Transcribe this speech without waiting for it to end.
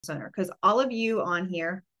owner, because all of you on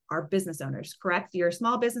here are business owners, correct? You're a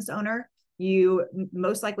small business owner. You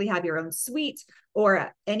most likely have your own suite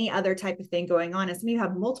or any other type of thing going on. And some of you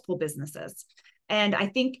have multiple businesses. And I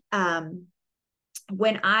think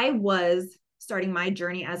when I was starting my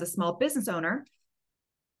journey as a small business owner,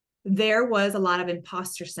 there was a lot of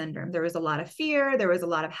imposter syndrome. There was a lot of fear. There was a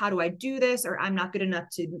lot of, how do I do this? Or I'm not good enough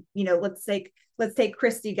to, let's take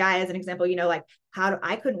Christy Guy as an example, like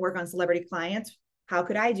I couldn't work on celebrity clients. How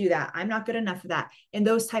could I do that? I'm not good enough for that. And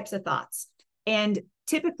those types of thoughts. And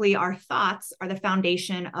typically our thoughts are the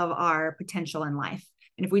foundation of our potential in life.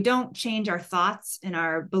 And if we don't change our thoughts and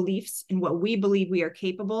our beliefs and what we believe we are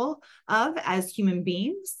capable of as human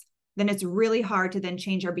beings, then it's really hard to then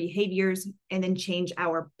change our behaviors and then change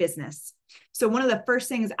our business. So one of the first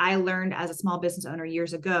things I learned as a small business owner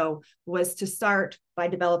years ago was to start by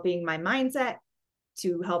developing my mindset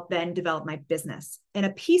to help then develop my business. And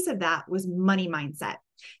a piece of that was money mindset.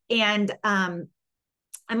 And I'm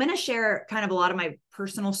going to share kind of a lot of my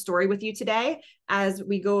personal story with you today as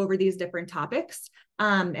we go over these different topics.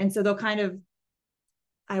 And so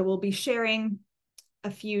I will be sharing a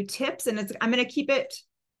few tips, and I'm going to keep it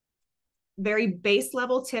very base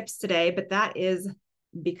level tips today, but that is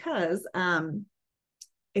because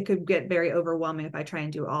it could get very overwhelming if I try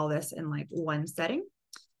and do all this in like one setting.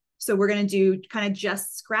 So we're going to do kind of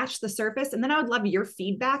just scratch the surface. And then I would love your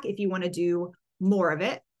feedback if you want to do more of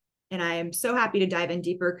it. And I am so happy to dive in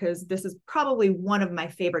deeper because this is probably one of my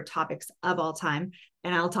favorite topics of all time.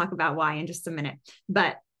 And I'll talk about why in just a minute.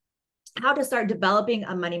 But how to start developing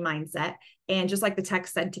a money mindset. And just like the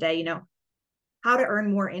text said today, how to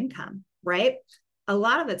earn more income, right? A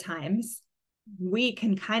lot of the times we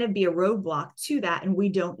can kind of be a roadblock to that and we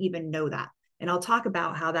don't even know that. And I'll talk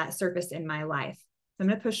about how that surfaced in my life. I'm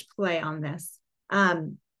going to push play on this.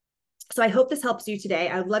 So I hope this helps you today.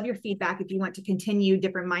 I would love your feedback if you want to continue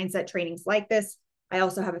different mindset trainings like this. I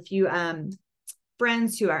also have a few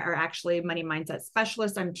friends who are actually money mindset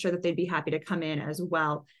specialists. I'm sure that they'd be happy to come in as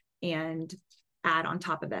well and add on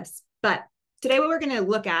top of this. But today, what we're going to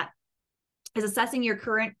look at is assessing your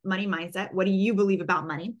current money mindset. What do you believe about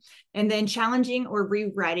money? And then challenging or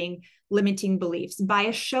rewriting limiting beliefs by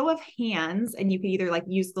a show of hands. And you can either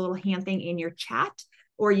use the little hand thing in your chat,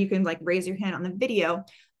 or you can raise your hand on the video.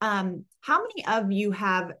 How many of you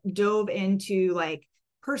have dove into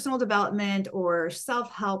personal development or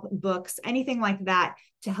self-help books, anything like that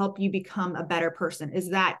to help you become a better person? Is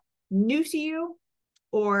that new to you?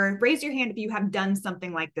 Or raise your hand if you have done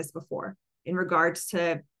something like this before in regards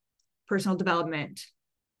to personal development.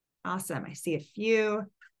 Awesome. I see a few.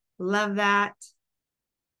 Love that.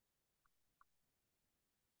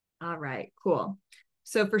 All right, cool.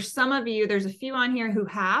 So for some of you, there's a few on here who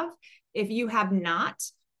have. If you have not,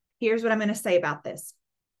 here's what I'm going to say about this.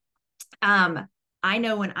 I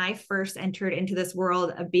know when I first entered into this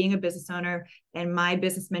world of being a business owner and my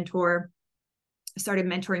business mentor started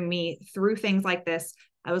mentoring me through things like this,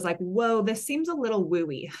 I was like, whoa, this seems a little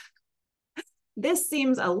wooey. This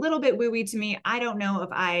seems a little bit wooey to me. I don't know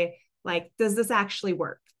if does this actually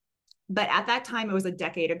work? But at that time, it was a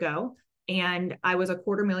decade ago, and I was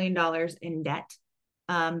 $250,000 in debt,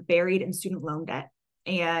 buried in student loan debt.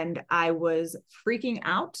 And I was freaking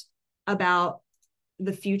out about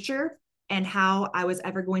the future and how I was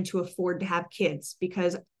ever going to afford to have kids,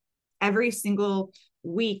 because every single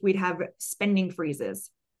week we'd have spending freezes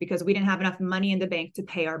because we didn't have enough money in the bank to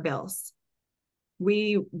pay our bills.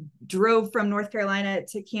 We drove from North Carolina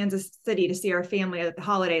to Kansas City to see our family at the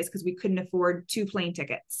holidays because we couldn't afford 2 plane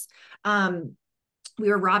tickets. We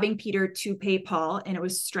were robbing Peter to pay Paul, and it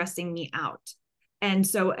was stressing me out. And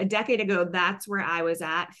so a decade ago, that's where I was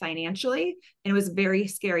at financially. And it was very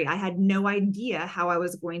scary. I had no idea how I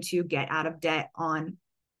was going to get out of debt on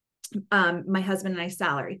my husband and I's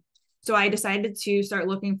salary. So I decided to start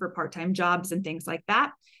looking for part-time jobs and things like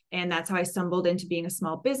that. And that's how I stumbled into being a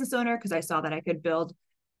small business owner, because I saw that I could build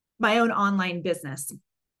my own online business.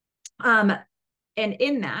 And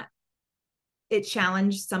in that, it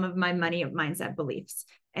challenged some of my money mindset beliefs.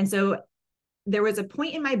 And so there was a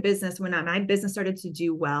point in my business when my business started to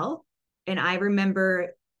do well. And I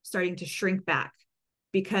remember starting to shrink back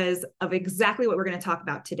because of exactly what we're going to talk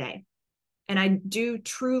about today. And I do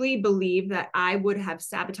truly believe that I would have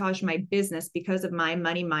sabotaged my business because of my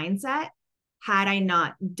money mindset had I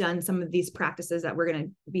not done some of these practices that we're going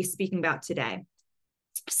to be speaking about today.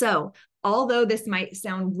 So although this might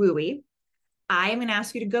sound wooey, I am going to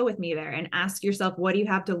ask you to go with me there and ask yourself, what do you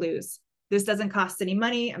have to lose? This doesn't cost any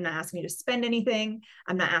money. I'm not asking you to spend anything.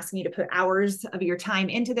 I'm not asking you to put hours of your time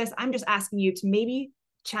into this. I'm just asking you to maybe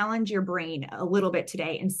challenge your brain a little bit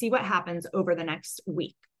today and see what happens over the next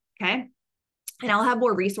week. Okay. And I'll have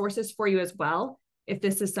more resources for you as well if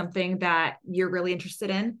this is something that you're really interested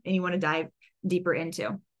in and you want to dive deeper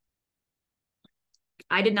into.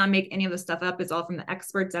 I did not make any of this stuff up. It's all from the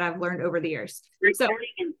experts that I've learned over the years. So,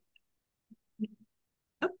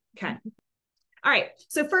 okay. All right.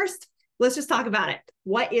 So first, let's just talk about it.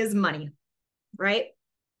 What is money, right?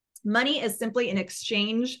 Money is simply an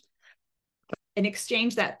exchange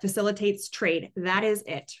that facilitates trade. That is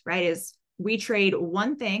it, right? Is we trade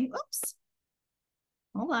one thing. Oops.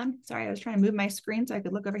 Hold on. Sorry, I was trying to move my screen so I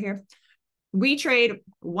could look over here. We trade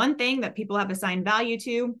one thing that people have assigned value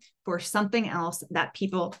to for something else that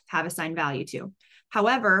people have assigned value to.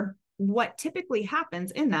 However, what typically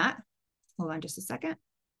happens in that, hold on just a second.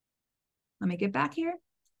 Let me get back here.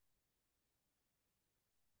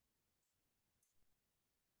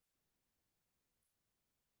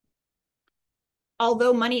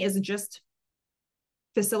 Although money is just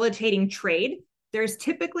facilitating trade, there's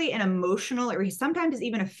typically an emotional or sometimes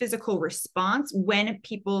even a physical response when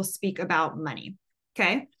people speak about money.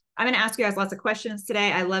 Okay. I'm going to ask you guys lots of questions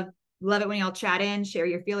today. I love it when y'all chat in, share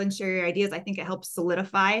your feelings, share your ideas. I think it helps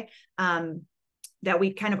solidify that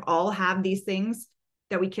we kind of all have these things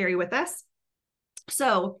that we carry with us.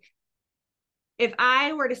 So if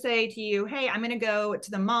I were to say to you, hey, I'm going to go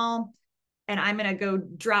to the mall and I'm going to go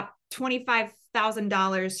drop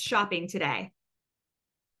 $25,000 shopping today,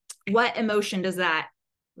 what emotion does that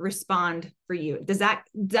respond for you? Does that,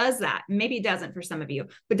 maybe it doesn't for some of you,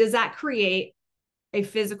 but does that create a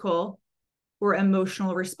physical or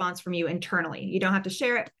emotional response from you internally? You don't have to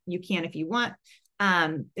share it. You can if you want.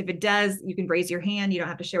 If it does, you can raise your hand. You don't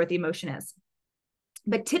have to share what the emotion is.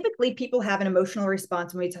 But typically people have an emotional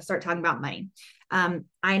response when we start talking about money.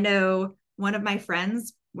 I know one of my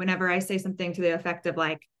friends, whenever I say something to the effect of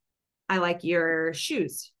like, I like your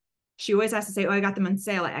shoes, she always has to say, oh, I got them on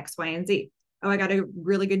sale at X, Y, and Z. Oh, I got a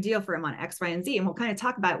really good deal for them on X, Y, and Z. And we'll kind of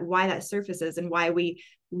talk about why that surfaces and why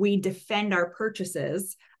we defend our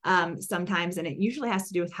purchases sometimes. And it usually has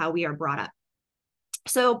to do with how we are brought up.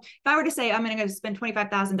 So if I were to say, I'm going to go spend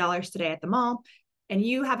 $25,000 today at the mall, and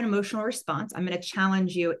you have an emotional response, I'm going to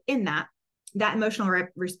challenge you in that. That emotional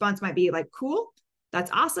response might be like, cool, that's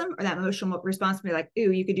awesome. Or that emotional response might be like,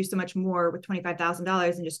 ooh, you could do so much more with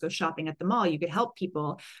 $25,000 and just go shopping at the mall. You could help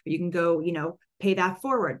people, or you can go, pay that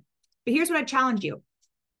forward. But here's what I challenge you.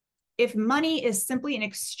 If money is simply an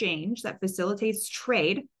exchange that facilitates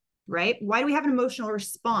trade, right? Why do we have an emotional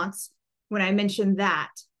response when I mention that?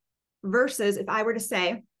 Versus if I were to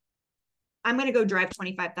say, I'm going to go drive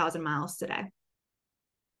 25,000 miles today.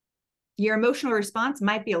 Your emotional response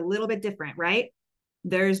might be a little bit different, right?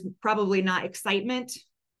 There's probably not excitement.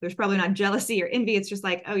 There's probably not jealousy or envy. It's just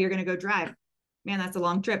like, oh, you're going to go drive. Man, that's a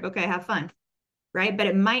long trip. Okay, have fun. Right? But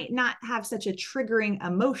it might not have such a triggering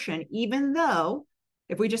emotion, even though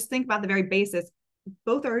if we just think about the very basis,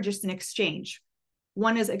 both are just an exchange.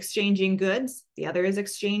 One is exchanging goods. The other is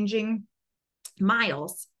exchanging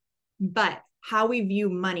miles. But how we view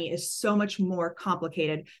money is so much more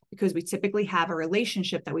complicated because we typically have a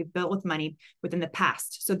relationship that we've built with money within the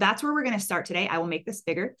past. So that's where we're going to start today. I will make this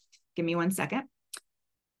bigger. Give me 1 second.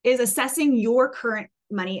 Is assessing your current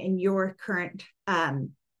money and your current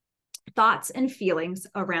thoughts and feelings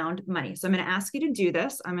around money. So I'm going to ask you to do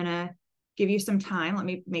this. I'm going to give you some time. Let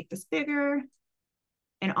me make this bigger.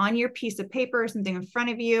 And on your piece of paper, something in front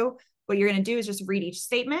of you, what you're going to do is just read each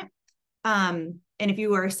statement. And if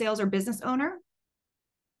you are a sales or business owner,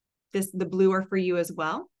 the blue are for you as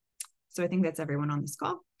well. So I think that's everyone on this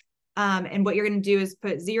call. And what you're going to do is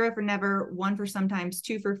put 0 for never, 1 for sometimes,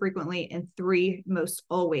 2 for frequently, and 3 most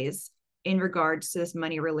always in regards to this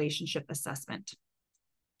money relationship assessment.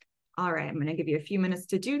 All right, I'm going to give you a few minutes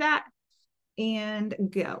to do that and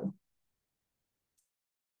go.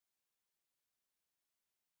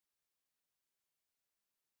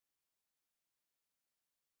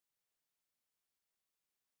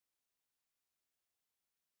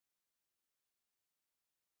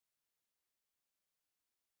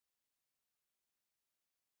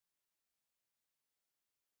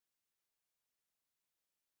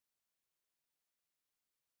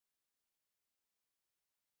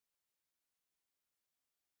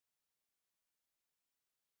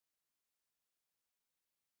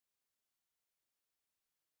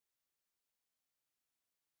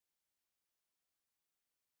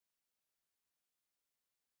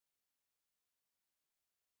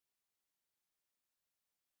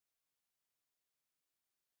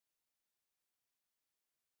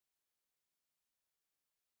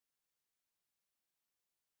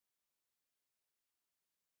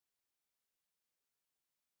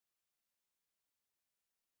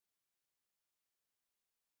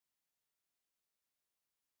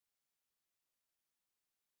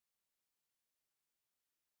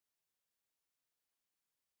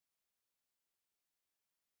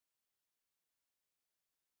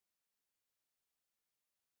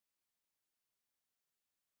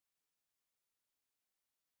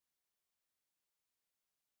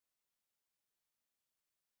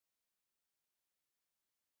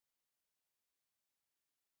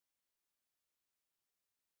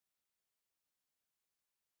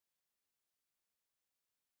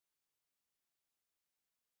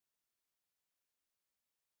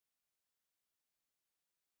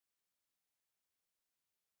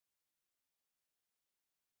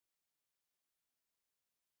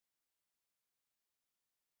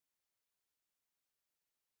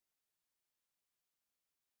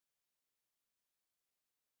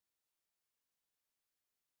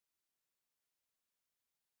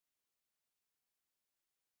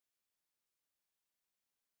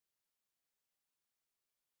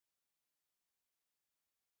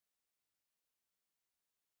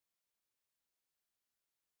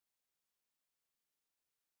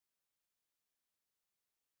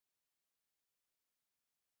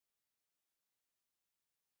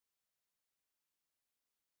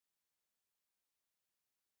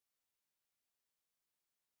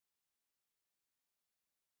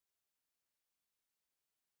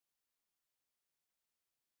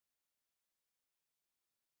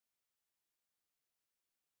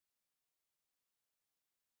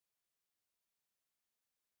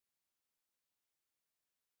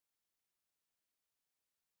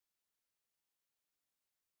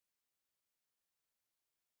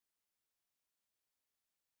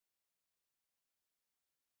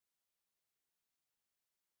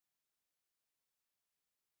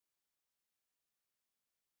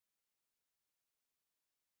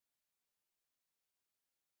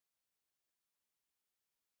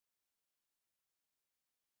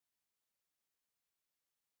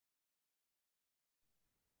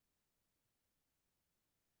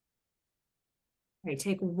 All right,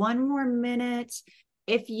 take one more minute.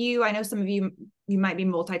 I know some of you might be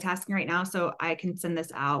multitasking right now, so I can send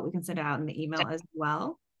this out. We can send it out in the email as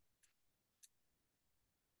well.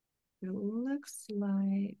 It looks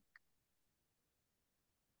like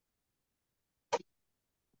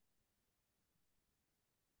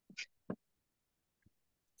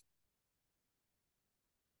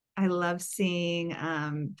I love seeing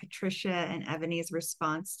Patricia and Ebony's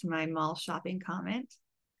response to my mall shopping comment.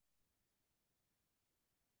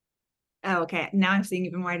 Oh, okay. Now I'm seeing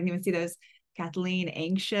even more. I didn't even see those. Kathleen,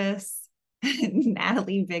 anxious.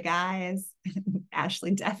 Natalie, big eyes.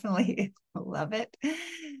 Ashley, definitely love it.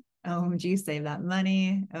 OMG, save that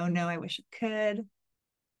money. Oh no, I wish it could.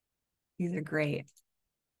 These are great.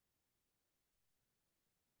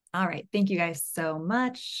 All right. Thank you guys so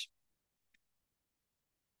much.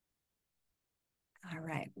 All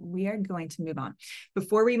right. We are going to move on.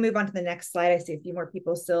 Before we move on to the next slide, I see a few more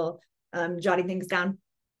people still jotting things down.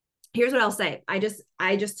 Here's what I'll say. I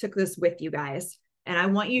just took this with you guys, and I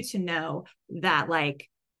want you to know that like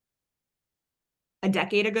a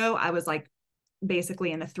decade ago, I was like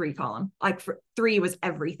basically in a 3 column. Like 3 was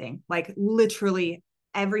everything, like literally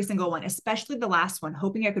every single one, especially the last one,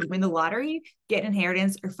 hoping I could win the lottery, get an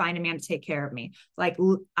inheritance, or find a man to take care of me. Like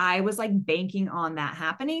I was like banking on that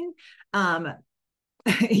happening.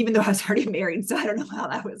 Even though I was already married, so I don't know how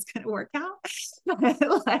that was going to work out.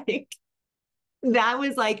 But like that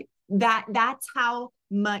was like that's how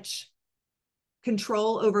much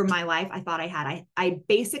control over my life I thought I had. I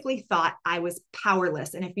basically thought I was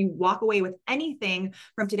powerless. And if you walk away with anything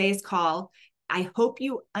from today's call, I hope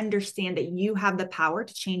you understand that you have the power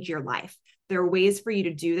to change your life. There are ways for you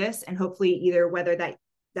to do this, and hopefully either whether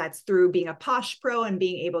that's through being a Posh Pro and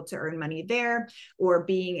being able to earn money there, or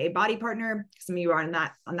being a body partner. Some of you are on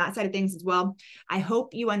that side of things as well. I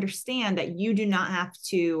hope you understand that you do not have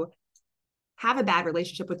to have a bad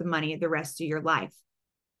relationship with the money the rest of your life.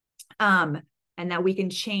 And that we can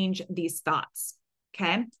change these thoughts.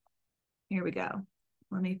 Okay, here we go.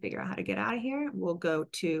 Let me figure out how to get out of here. We'll go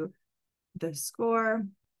to the score,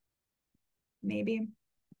 maybe.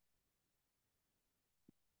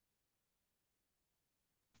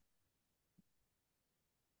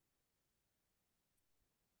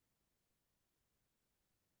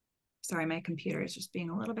 Sorry, my computer is just being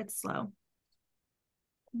a little bit slow.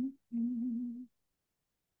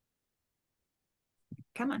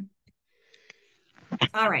 Come on.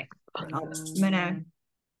 All right.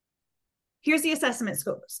 Here's the assessment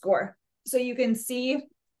score. So you can see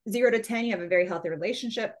 0 to 10, you have a very healthy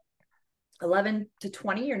relationship. 11 to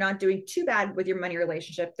 20, you're not doing too bad with your money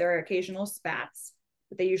relationship. There are occasional spats,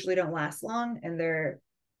 but they usually don't last long, and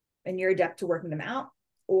you're adept to working them out.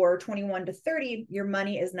 Or 21 to 30, your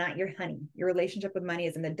money is not your honey. Your relationship with money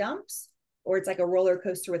is in the dumps, or it's like a roller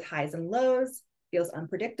coaster with highs and lows, feels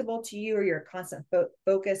unpredictable to you, or your constant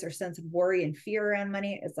focus or sense of worry and fear around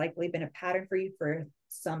money has likely been a pattern for you for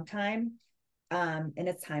some time. And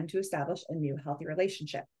it's time to establish a new healthy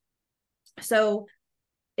relationship. So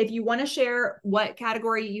if you want to share what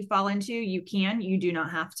category you fall into, you can. You do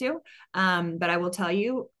not have to. But I will tell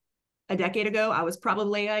you, a decade ago, I was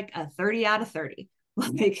probably like a 30 out of 30,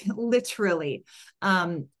 like literally.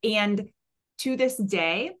 And to this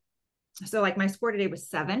day, so like my score today was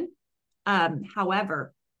 7.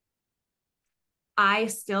 However, I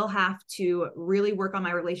still have to really work on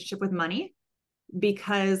my relationship with money,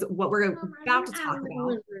 because what we're about to talk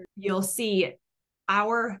about, you'll see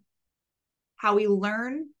how we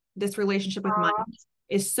learn this relationship with money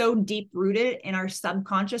is so deep rooted in our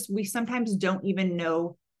subconscious. We sometimes don't even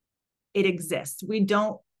know it exists. We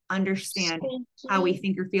don't understand how we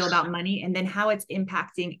think or feel about money, and then how it's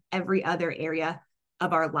impacting every other area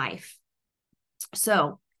of our life.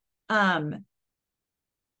 So, 1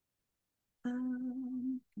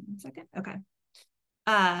 second. Okay.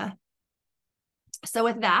 So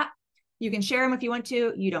with that, you can share them if you want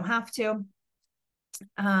to, you don't have to.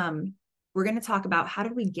 We're going to talk about how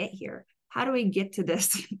did we get here? How do we get to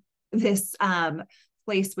this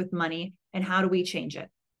place with money, and how do we change it?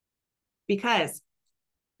 Because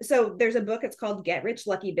so there's a book, it's called Get Rich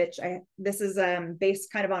Lucky Bitch. This is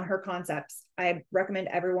based kind of on her concepts. I recommend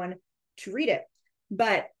everyone to read it.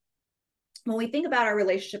 But when we think about our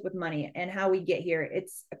relationship with money and how we get here,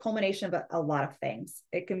 it's a culmination of a lot of things.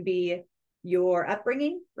 It can be your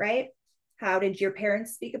upbringing, right? How did your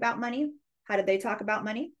parents speak about money? How did they talk about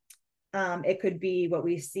money? It could be what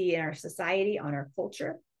we see in our society, in our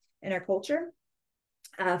culture.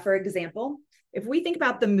 For example, if we think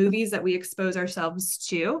about the movies that we expose ourselves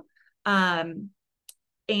to, and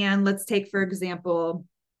let's take, for example,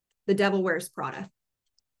 The Devil Wears Prada.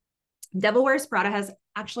 Devil Wears Prada has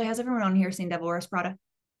everyone on here seen Devil Wears Prada? Has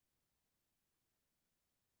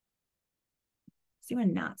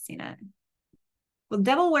anyone not seen it? Well,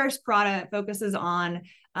 Devil Wears Prada focuses on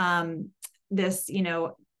this,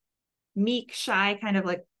 meek, shy, kind of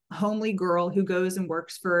like homely girl who goes and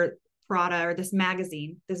works for Prada, or this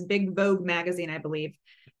magazine, this big Vogue magazine, I believe.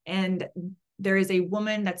 And there is a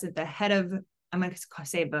woman that's at the head of, I'm going to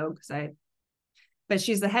say Vogue, but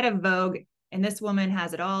she's the head of Vogue. And this woman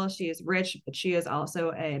has it all. She is rich, but she is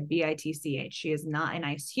also a bitch. She is not a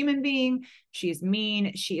nice human being. She's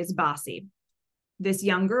mean. She is bossy. This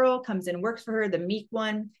young girl comes in and works for her, the meek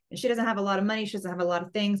one, and she doesn't have a lot of money. She doesn't have a lot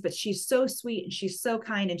of things, but she's so sweet and she's so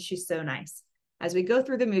kind and she's so nice. As we go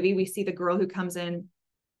through the movie, we see the girl who comes in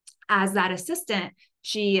as that assistant.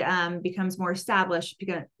 She becomes more established,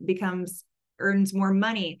 earns more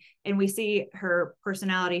money. And we see her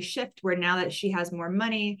personality shift, where now that she has more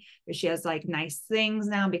money, she has like nice things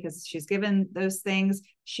now because she's given those things,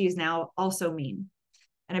 she's now also mean.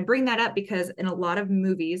 And I bring that up because in a lot of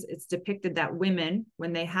movies, it's depicted that women,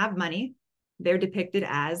 when they have money, they're depicted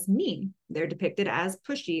as mean. They're depicted as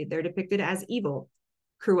pushy. They're depicted as evil.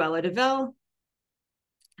 Cruella de Vil,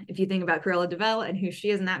 if you think about Cruella de Vil and who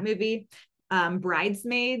she is in that movie,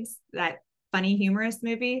 Bridesmaids, that funny, humorous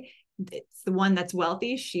movie, it's the one that's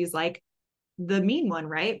wealthy. She's like the mean one,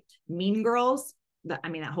 right? Mean Girls. That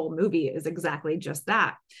whole movie is exactly just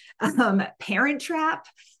that. Parent Trap.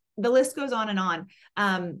 The list goes on and on.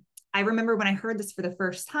 I remember when I heard this for the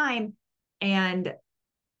first time, and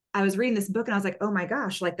I was reading this book and I was like, oh my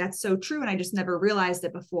gosh, like that's so true. And I just never realized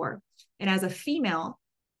it before. And as a female,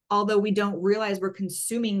 although we don't realize we're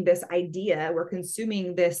consuming this idea, we're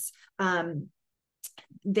consuming this,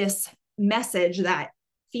 this message that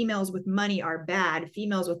females with money are bad,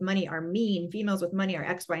 females with money are mean, females with money are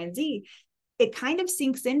X, Y, and Z. It kind of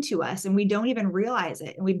sinks into us and we don't even realize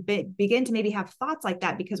it. And we begin to maybe have thoughts like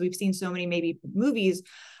that because we've seen so many maybe movies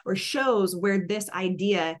or shows where this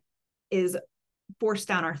idea is forced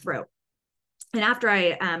down our throat. And after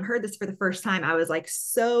I heard this for the first time, I was like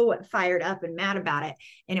so fired up and mad about it.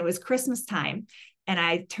 And it was Christmas time. And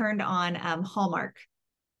I turned on Hallmark.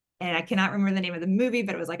 And I cannot remember the name of the movie,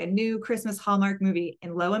 but it was like a new Christmas Hallmark movie.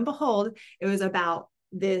 And lo and behold, it was about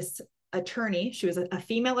this attorney. She was a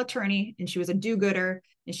female attorney and she was a do-gooder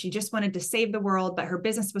and she just wanted to save the world, but her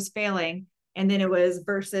business was failing. And then it was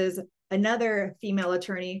versus another female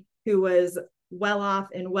attorney who was well off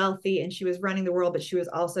and wealthy and she was running the world, but she was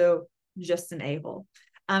also just an a-hole.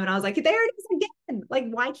 And I was like, there it is again.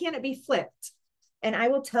 Like, why can't it be flipped? And I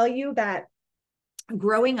will tell you that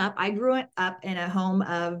growing up, I grew up in a home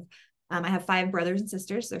of, I have 5 brothers and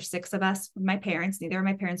sisters. There's 6 of us, my parents, neither of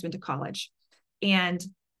my parents went to college. And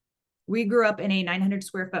we grew up in a 900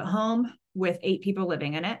 square foot home with 8 people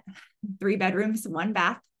living in it, 3 bedrooms, 1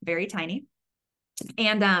 bath, very tiny.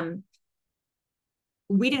 And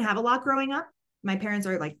we didn't have a lot growing up. My parents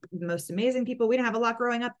are like the most amazing people. We didn't have a lot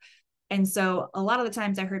growing up. And so a lot of the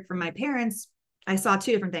times I heard from my parents, I saw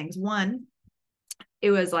 2 different things. One,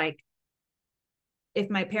 it was like, if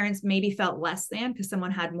my parents maybe felt less than because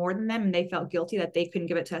someone had more than them and they felt guilty that they couldn't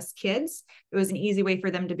give it to us kids, it was an easy way for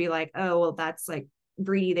them to be like, oh, well, that's like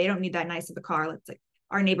greedy. They don't need that nice of a car. Let's like,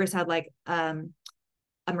 our neighbors had like a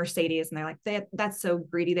Mercedes and they're like, that's so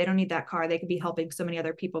greedy. They don't need that car. They could be helping so many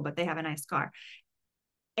other people, but they have a nice car.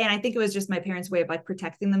 And I think it was just my parents' way of like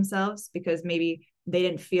protecting themselves because maybe they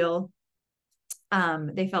didn't feel,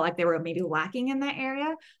 they felt like they were maybe lacking in that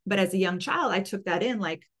area. But as a young child, I took that in,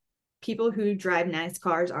 like, people who drive nice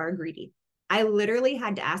cars are greedy. I literally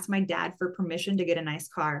had to ask my dad for permission to get a nice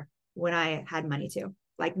car when I had money to.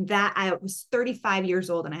 Like that, I was 35 years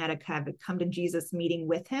old and I had to have a come to Jesus meeting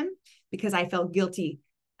with him because I felt guilty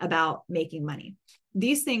about making money.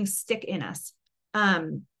 These things stick in us.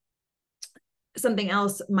 Something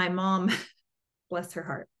else, my mom, bless her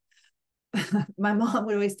heart, my mom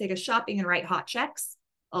would always take us shopping and write hot checks,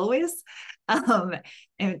 always.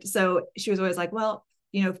 And so she was always like, well,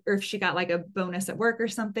 or if she got like a bonus at work or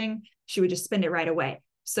something, she would just spend it right away.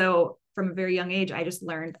 So from a very young age, I just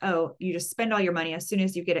learned, oh, you just spend all your money as soon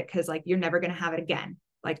as you get it. Cause like, you're never going to have it again.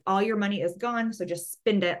 Like all your money is gone. So just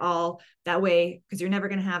spend it all that way. Cause you're never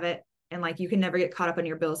going to have it. And like, you can never get caught up on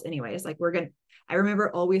your bills anyways. Like I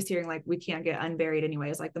remember always hearing like, we can't get unburied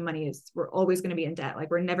anyways. Like the money we're always going to be in debt.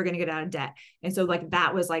 Like we're never going to get out of debt. And so like,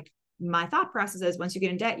 that was like my thought process is once you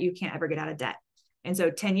get in debt, you can't ever get out of debt. And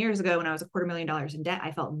so 10 years ago, when I was $250,000 in debt,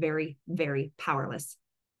 I felt very, very powerless.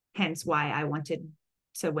 Hence why I wanted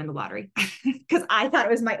to win the lottery because I thought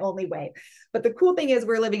it was my only way. But the cool thing is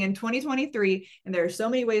we're living in 2023 and there are so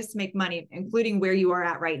many ways to make money, including where you are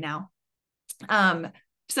at right now.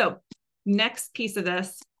 So next piece of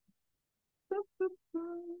this,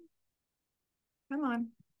 Come on.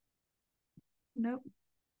 Nope.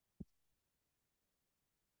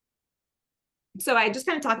 So I just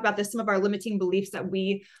kind of talked about this, some of our limiting beliefs that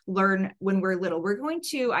we learn when we're little. We're going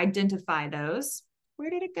to identify those. Where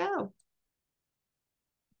did it go?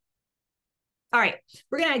 All right,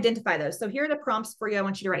 we're going to identify those. So here are the prompts for you. I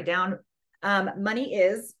want you to write down. Money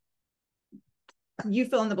is, you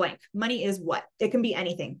fill in the blank. Money is what? It can be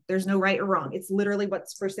anything. There's no right or wrong. It's literally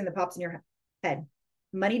what's first thing that pops in your head.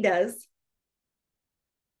 Money does.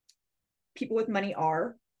 People with money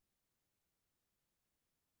are.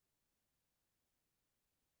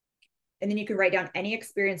 And then you can write down any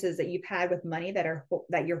experiences that you've had with money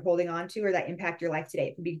that you're holding on to or that impact your life today.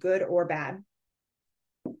 It can be good or bad.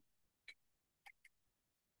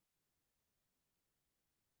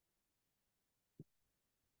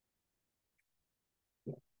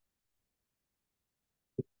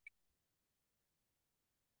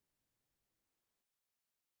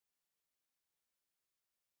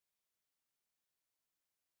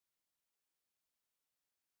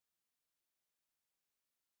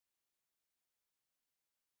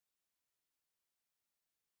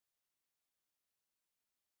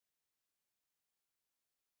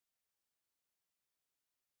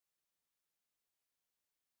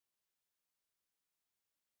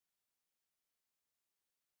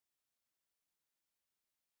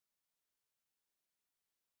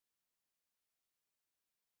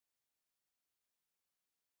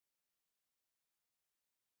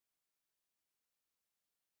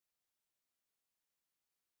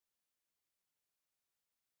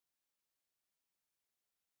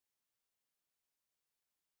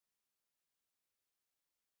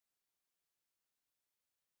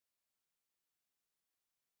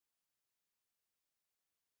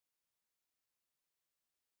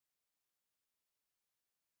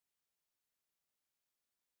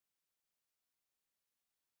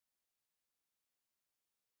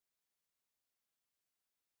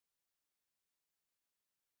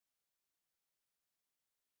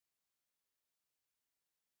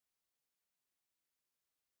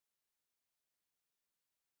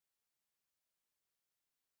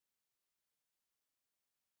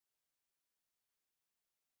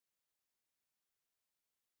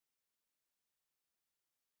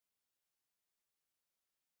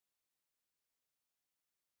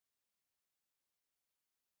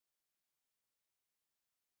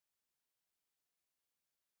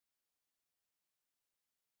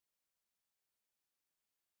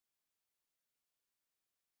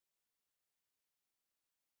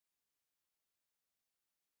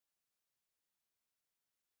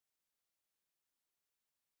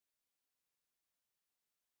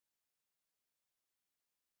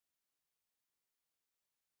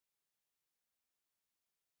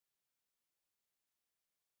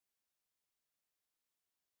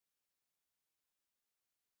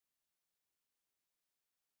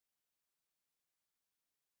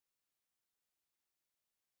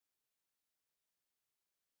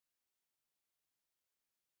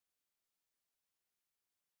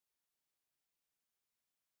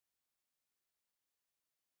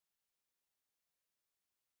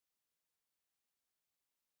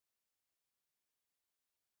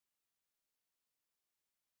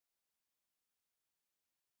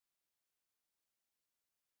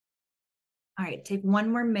 All right, take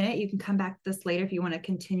one more minute. You can come back to this later if you want to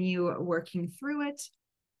continue working through it.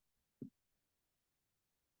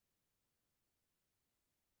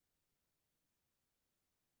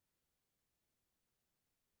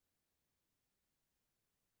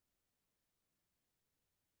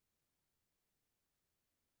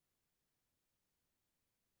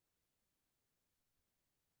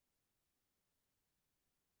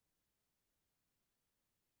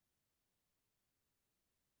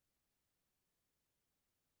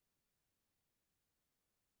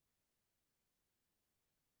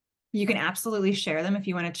 You can absolutely share them if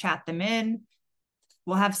you want to chat them in.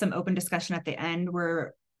 We'll have some open discussion at the end.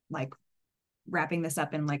 We're like wrapping this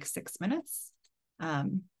up in like 6 minutes.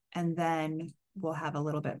 And then we'll have a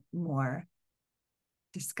little bit more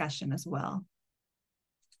discussion as well.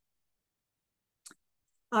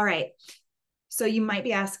 All right. So you might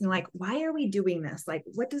be asking, like, why are we doing this? Like,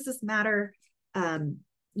 what does this matter?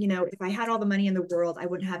 If I had all the money in the world, I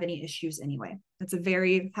wouldn't have any issues anyway.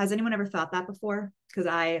 Has anyone ever thought that before? Because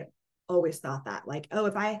I always thought that, like, oh,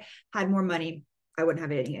 if I had more money, I wouldn't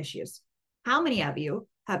have any issues. How many of you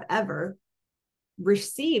have ever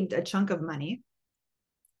received a chunk of money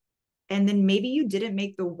and then maybe you didn't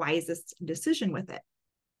make the wisest decision with it?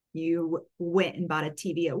 You went and bought a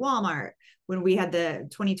TV at Walmart. When we had the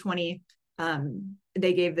 2020,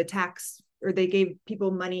 they gave the tax, or they gave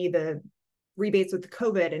people money, the rebates with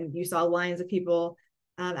COVID, and you saw lines of people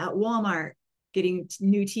at Walmart getting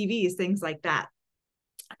new TVs, things like that.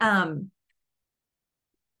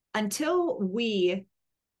 Until we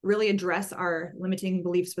really address our limiting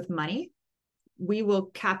beliefs with money, we will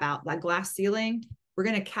cap out that glass ceiling. We're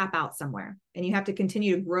going to cap out somewhere, and you have to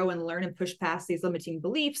continue to grow and learn and push past these limiting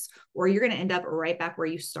beliefs, or you're going to end up right back where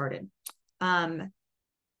you started.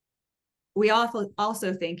 We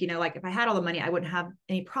also think, like if I had all the money, I wouldn't have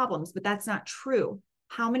any problems, but that's not true.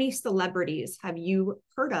 How many celebrities have you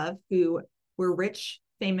heard of who were rich,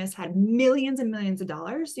 famous, had millions and millions of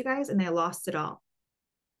dollars, you guys, and they lost it all?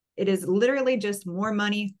 It is literally just more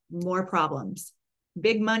money, more problems.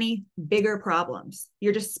 Big money, bigger problems.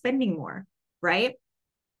 You're just spending more, right?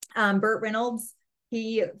 Burt Reynolds,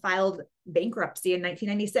 he filed bankruptcy in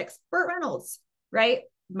 1996. Burt Reynolds, right?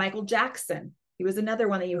 Michael Jackson, he was another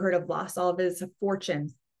one that you heard of, lost all of his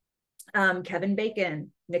fortune. Kevin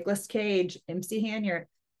Bacon, Nicolas Cage, MC Hammer,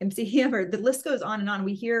 the list goes on and on.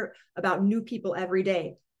 We hear about new people every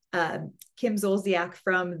day. Kim Zolciak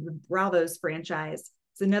from the Bravos franchise.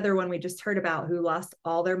 It's another one we just heard about who lost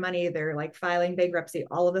all their money. They're like filing bankruptcy,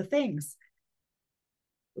 all of the things.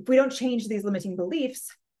 If we don't change these limiting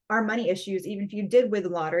beliefs, our money issues, even if you did win the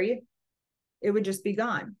lottery, it would just be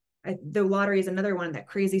gone. The lottery is another one, that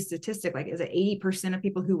crazy statistic, like is it 80% of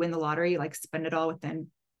people who win the lottery like spend it all within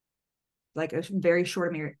like a very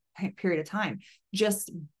short period of time?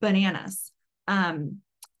 Just bananas. And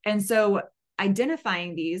so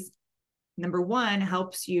identifying these, number one,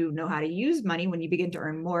 helps you know how to use money when you begin to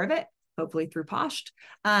earn more of it, hopefully through Poshed,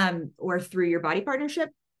 or through your body partnership.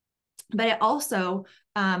 But it also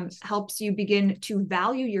helps you begin to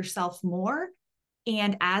value yourself more.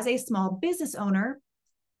 And as a small business owner,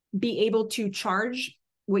 be able to charge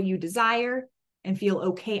what you desire and feel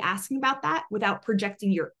okay asking about that without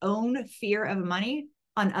projecting your own fear of money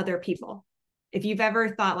on other people. If you've ever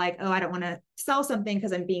thought like, oh, I don't want to sell something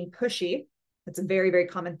because I'm being pushy, that's a very, very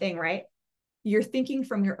common thing, right? You're thinking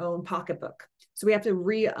from your own pocketbook. So we have to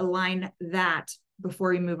realign that before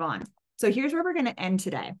we move on. So here's where we're going to end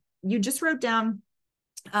today. You just wrote down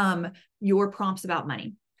your prompts about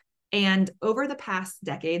money. And over the past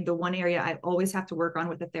decade, the one area I always have to work on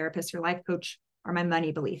with a therapist or life coach are my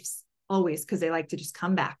money beliefs, always, because they like to just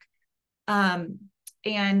come back.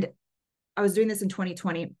 And I was doing this in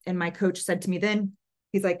 2020, and my coach said to me then,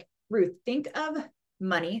 he's like, Ruth, think of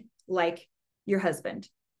money like your husband.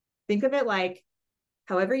 Think of it like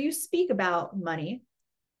however you speak about money,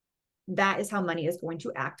 that is how money is going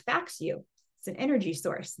to act back to you. It's an energy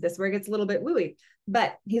source. This is where it gets a little bit wooey.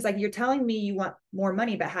 But he's like, you're telling me you want more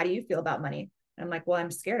money, but how do you feel about money? And I'm like, well,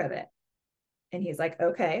 I'm scared of it. And he's like,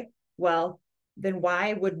 okay, well, then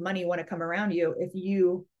why would money want to come around you if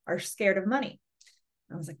you are scared of money?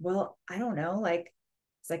 And I was like, well, I don't know. Like,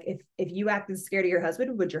 it's like, if you acted scared of your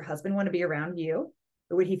husband, would your husband want to be around you?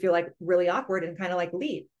 Or would he feel like really awkward and kind of like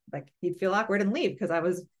leave? Like he'd feel awkward and leave because I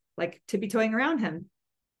was like tippy-toeing around him.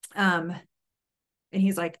 And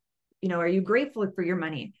he's like, are you grateful for your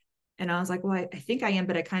money? And I was like, well, I think I am,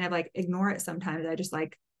 but I kind of like ignore it sometimes. I just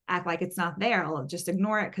like act like it's not there. I'll just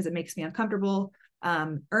ignore it because it makes me uncomfortable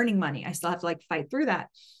earning money. I still have to like fight through that.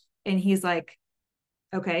 And he's like,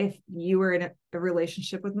 okay, if you were in a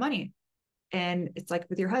relationship with money, and it's like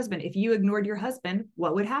with your husband, if you ignored your husband,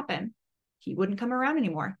 what would happen? He wouldn't come around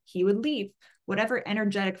anymore. He would leave. Whatever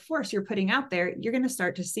energetic force you're putting out there, you're going to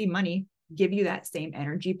start to see money give you that same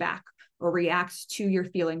energy back or react to your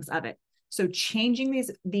feelings of it. So changing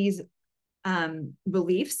these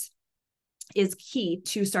beliefs is key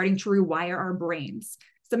to starting to rewire our brains.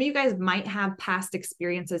 Some of you guys might have past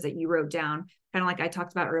experiences that you wrote down, kind of like I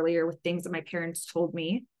talked about earlier with things that my parents told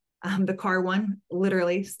me. The car one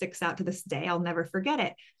literally sticks out to this day. I'll never forget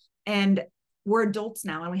it. And we're adults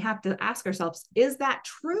now, and we have to ask ourselves, is that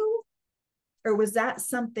true? Or was that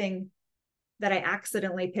something that I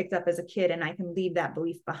accidentally picked up as a kid and I can leave that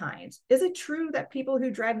belief behind? Is it true that people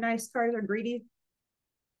who drive nice cars are greedy?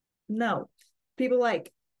 No. People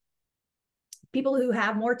who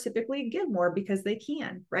have more typically give more because they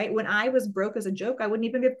can, right? When I was broke as a joke, I wouldn't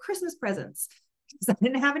even give Christmas presents because I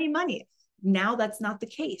didn't have any money. Now that's not the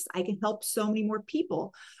case. I can help so many more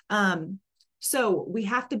people. So we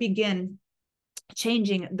have to begin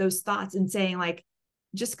changing those thoughts and saying like,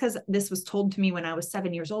 just because this was told to me when I was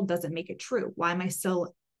 7 years old doesn't make it true. Why am I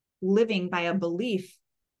still living by a belief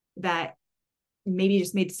that maybe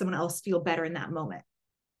just made someone else feel better in that moment,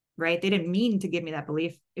 right? They didn't mean to give me that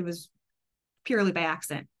belief. It was purely by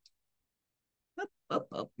accident.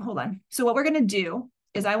 Hold on. So what we're going to do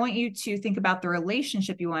is I want you to think about the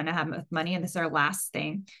relationship you want to have with money. And this is our last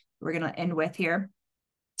thing we're going to end with here.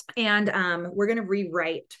 And we're going to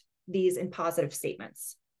rewrite these in positive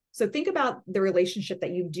statements. So think about the relationship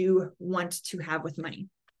that you do want to have with money,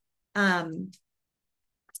 and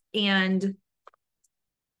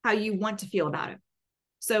how you want to feel about it.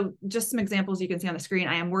 So just some examples you can see on the screen.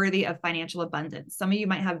 I am worthy of financial abundance. Some of you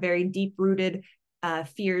might have very deep-rooted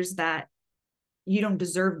fears that you don't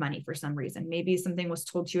deserve money for some reason. Maybe something was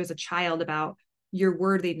told to you as a child about your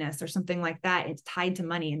worthiness or something like that. It's tied to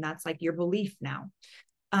money, and that's like your belief now.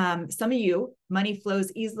 Some of you, money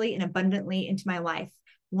flows easily and abundantly into my life.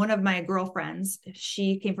 One of my girlfriends,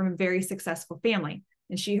 she came from a very successful family,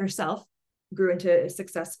 and she herself grew into a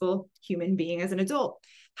successful human being as an adult.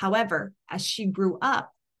 However, as she grew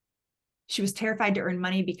up, she was terrified to earn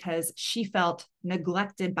money because she felt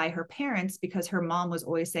neglected by her parents, because her mom was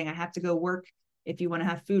always saying, I have to go work if you want to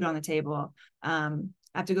have food on the table. I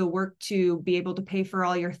have to go work to be able to pay for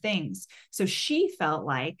all your things. So she felt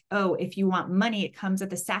like, oh, if you want money, it comes at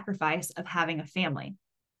the sacrifice of having a family.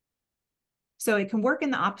 So it can work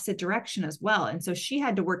in the opposite direction as well. And so she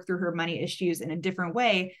had to work through her money issues in a different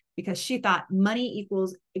way, because she thought money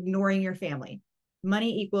equals ignoring your family.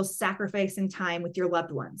 Money equals sacrificing time with your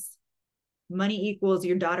loved ones. Money equals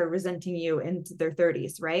your daughter resenting you into their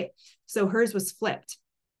 30s, right? So hers was flipped.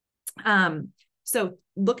 So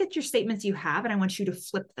look at your statements you have, and I want you to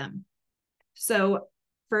flip them. So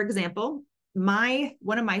for example,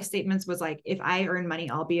 one of my statements was like, if I earn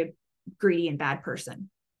money, I'll be a greedy and bad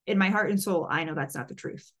person. In my heart and soul, I know that's not the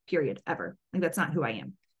truth, period, ever. Like, that's not who I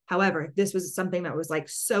am. However, this was something that was like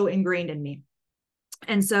so ingrained in me.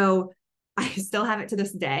 And so I still have it to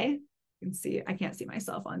this day. You can see, I can't see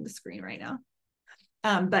myself on the screen right now.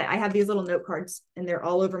 But I have these little note cards, and they're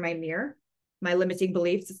all over my mirror, my limiting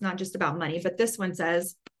beliefs. It's not just about money, but this one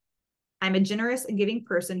says, I'm a generous and giving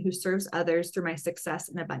person who serves others through my success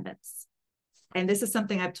and abundance. And this is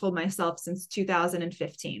something I've told myself since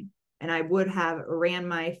 2015. And I would have ran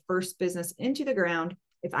my first business into the ground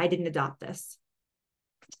if I didn't adopt this.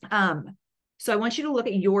 So I want you to look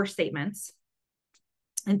at your statements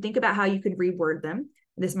and think about how you could reword them.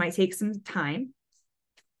 This might take some time.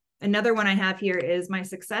 Another one I have here is, my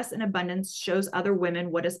success and abundance shows other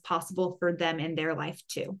women what is possible for them in their life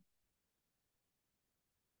too.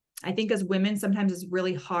 I think as women, sometimes it's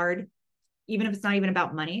really hard, even if it's not even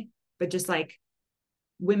about money, but just like,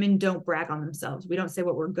 women don't brag on themselves. We don't say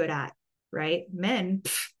what we're good at, right? Men,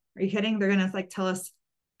 are you kidding? They're going to like tell us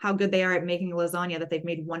how good they are at making lasagna that they've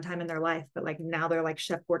made one time in their life, but like now they're like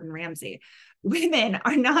Chef Gordon Ramsay. Women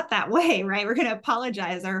are not that way, right? We're going to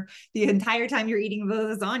apologize the entire time you're eating the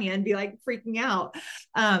lasagna and be like freaking out.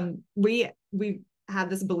 We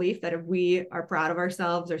have this belief that if we are proud of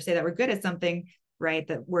ourselves or say that we're good at something, right,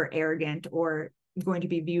 that we're arrogant or going to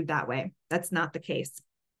be viewed that way. That's not the case.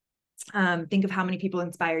 Think of how many people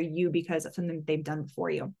inspire you because of something that they've done before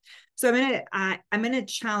you. So I'm gonna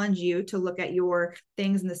challenge you to look at your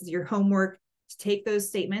things, and this is your homework, to take those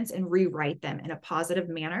statements and rewrite them in a positive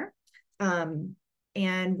manner. And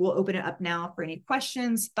we'll open it up now for any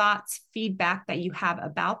questions, thoughts, feedback that you have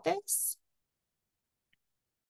about this.